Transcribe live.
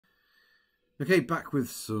Okay, back with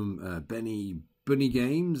some Benny Bunny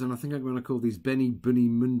games, and I think I'm going to call these Benny Bunny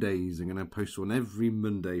Mondays. I'm going to post one every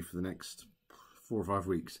Monday for the next 4 or 5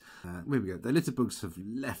 weeks. Here we go. The litterbugs have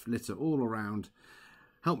left litter all around.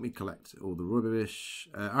 Help me collect all the rubbish.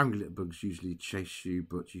 Angry litterbugs usually chase you,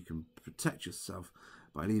 but you can protect yourself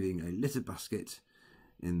by leaving a litter basket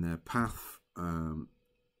in their path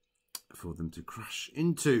for them to crash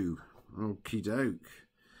into. Okie doke.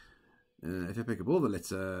 If I pick up all the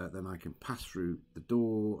litter, then I can pass through the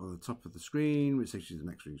door on the top of the screen, which takes you to the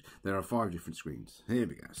next screen. There are 5 different screens. Here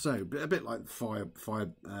we go. So a bit like the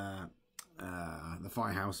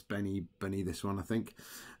Firehouse Benny Bunny. This one, I think.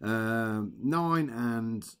 9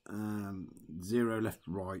 and 0 left,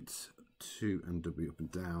 right, 2 and W up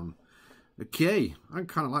and down. Okay, I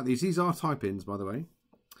kind of like these. These are type-ins, by the way.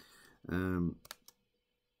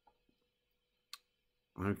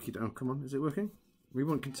 Okay, oh come on, is it working? We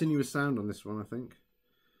want continuous sound on this one, I think.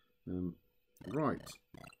 Right.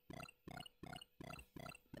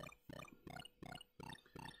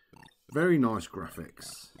 Very nice graphics.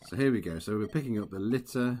 So here we go. So we're picking up the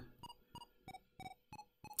litter.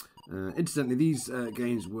 Incidentally, these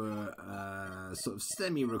games were sort of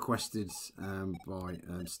semi-requested by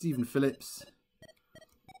Stephen Phillips.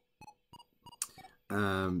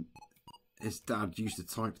 His dad used to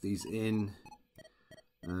type these in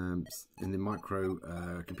the micro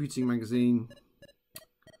computing magazine,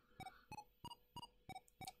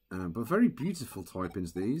 but very beautiful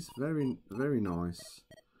type-ins. These very nice,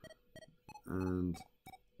 and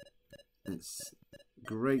it's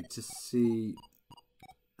great to see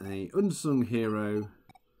a unsung hero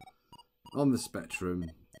on the spectrum,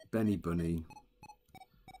 Benny Bunny.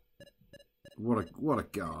 What a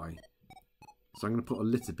guy! So I'm going to put a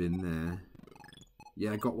litter bin there.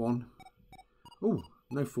 Yeah, I got one. Oh.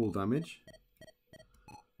 No fall damage.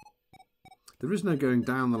 There is no going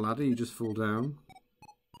down the ladder, you just fall down.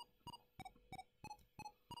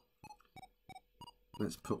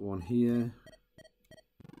 Let's put one here.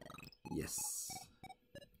 Yes.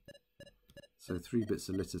 So 3 bits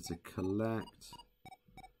of litter to collect.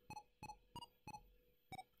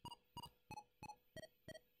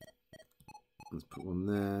 Let's put one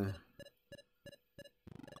there.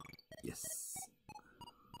 Yes.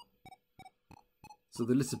 So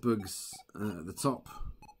the litterbugs at the top,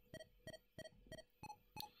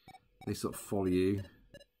 they sort of follow you.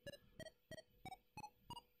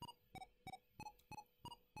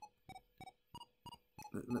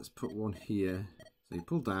 Let's put one here. So you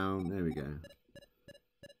pull down, there we go.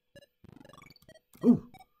 Oh!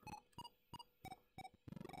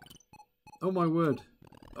 Oh my word!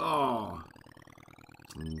 Oh!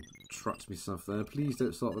 Trapped myself there. Please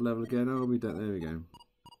don't start the level again. Oh, we don't. There we go.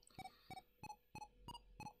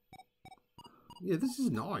 Yeah, this is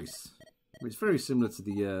nice. I mean, it's very similar to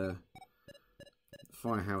the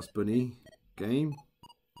Firehouse Bunny game.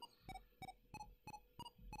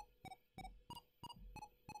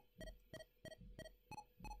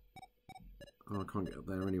 Oh, I can't get up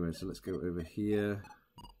there anyway, so let's go over here.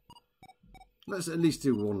 Let's at least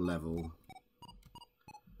do one level.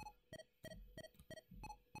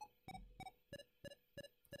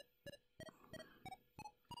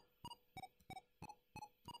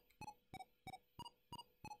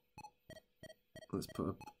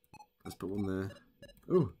 Let's put one there.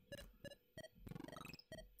 Oh,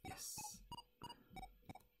 yes.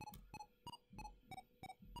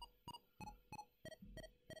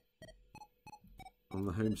 On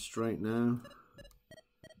the home straight now.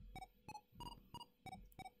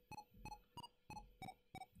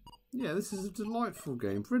 Yeah, this is a delightful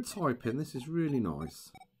game for a type-in. This is really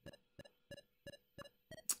nice.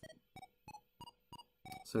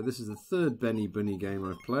 So this is the 3rd Benny Bunny game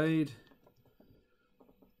I've played.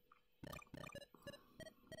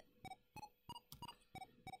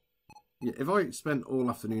 Yeah, if I spent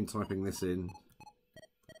all afternoon typing this in...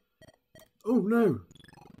 Oh, no!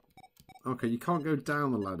 Okay, you can't go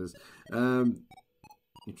down the ladders. You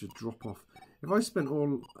just drop off. If I spent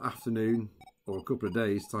all afternoon, or a couple of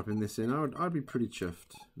days, typing this in, I'd be pretty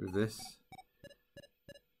chuffed with this.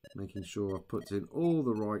 Making sure I've put in all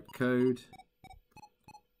the right code.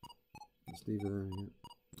 Let's leave it there.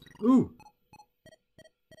 Yeah. Ooh!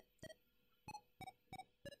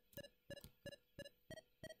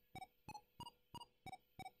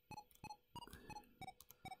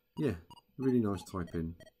 Yeah, really nice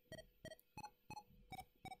type-in.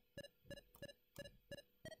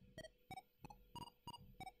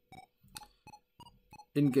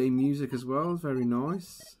 In-game music as well, very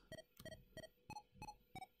nice.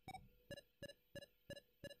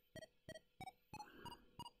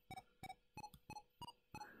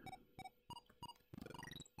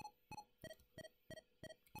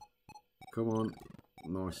 Come on.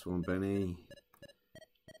 Nice one, Benny.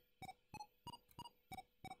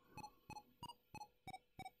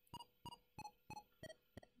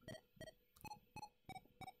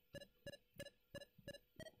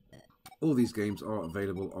 All these games are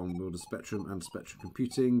available on World of Spectrum and Spectrum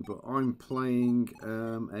Computing, but I'm playing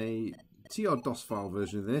a TR-DOS file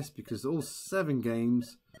version of this because all 7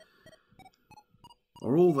 games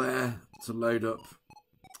are all there to load up,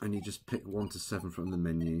 and you just pick 1 to 7 from the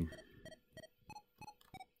menu.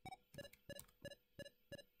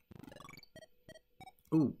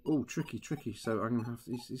 Oh, tricky. So I'm gonna have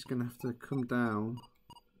to, he's gonna have to come down.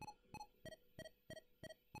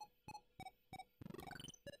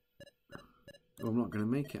 Oh, I'm not gonna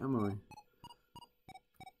make it, am I?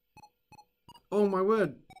 Oh my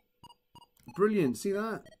word! Brilliant! See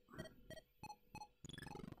that?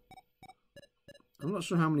 I'm not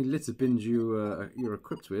sure how many litter bins you're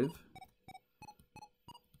equipped with.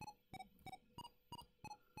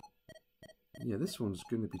 Yeah, this one's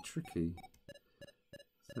going to be tricky.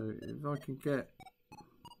 So if I can get...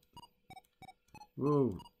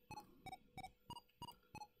 Whoa.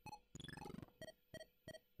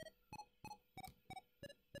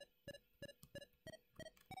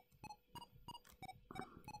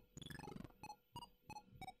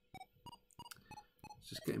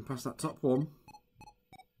 Just getting past that top one.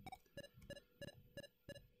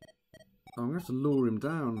 I'm going to have to lure him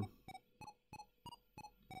down.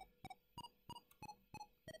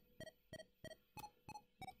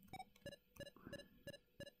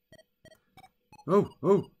 Oh!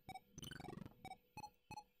 Oh,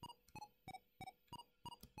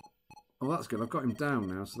 that's good. I've got him down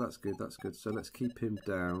now, so that's good. That's good. So let's keep him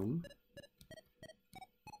down.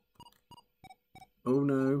 Oh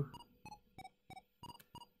no.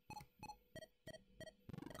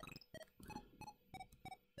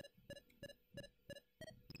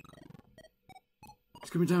 He's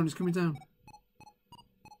coming down. He's coming down.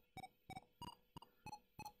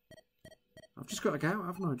 I've just got to get out,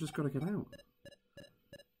 haven't I? I've just got to get out.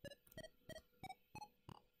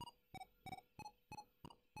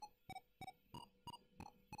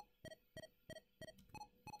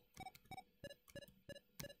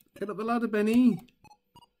 Get up the ladder, Benny.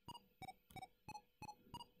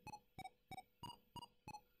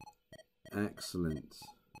 Excellent.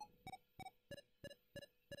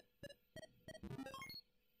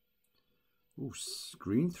 Oh,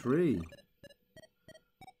 screen 3.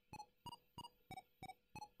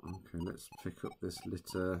 Okay, let's pick up this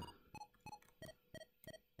litter.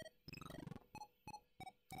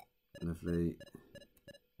 Lovely.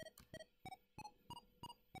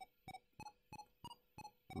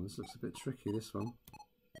 Oh, this looks a bit tricky, this one.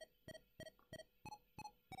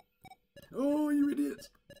 Oh, you idiot!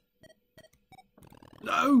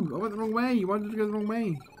 No! I went the wrong way! Why did I go the wrong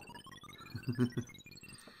way?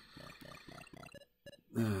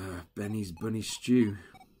 Benny's Bunny Stew.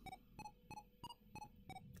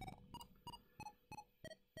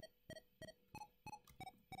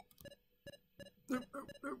 No.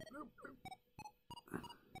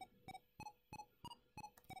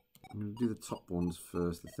 I'm going to do the top ones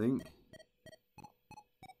first, I think.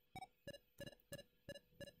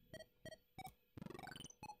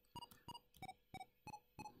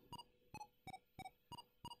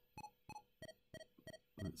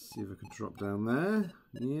 Let's see if I can drop down there.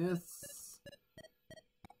 Yes.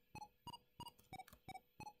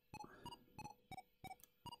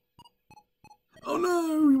 Oh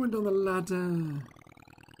no! He went down the ladder.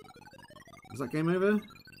 Is that game over?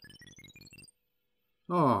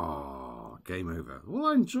 Oh, game over. Well,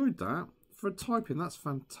 I enjoyed that. For typing, that's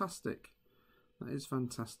fantastic. That is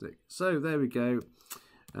fantastic. So, there we go.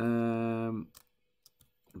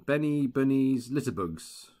 Benny Bunny's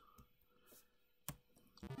Litterbugs.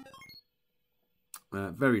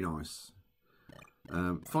 Very nice.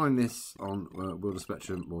 Find this on World of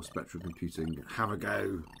Spectrum or Spectrum Computing. Have a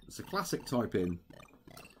go. It's a classic type in.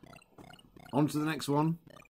 On to the next one.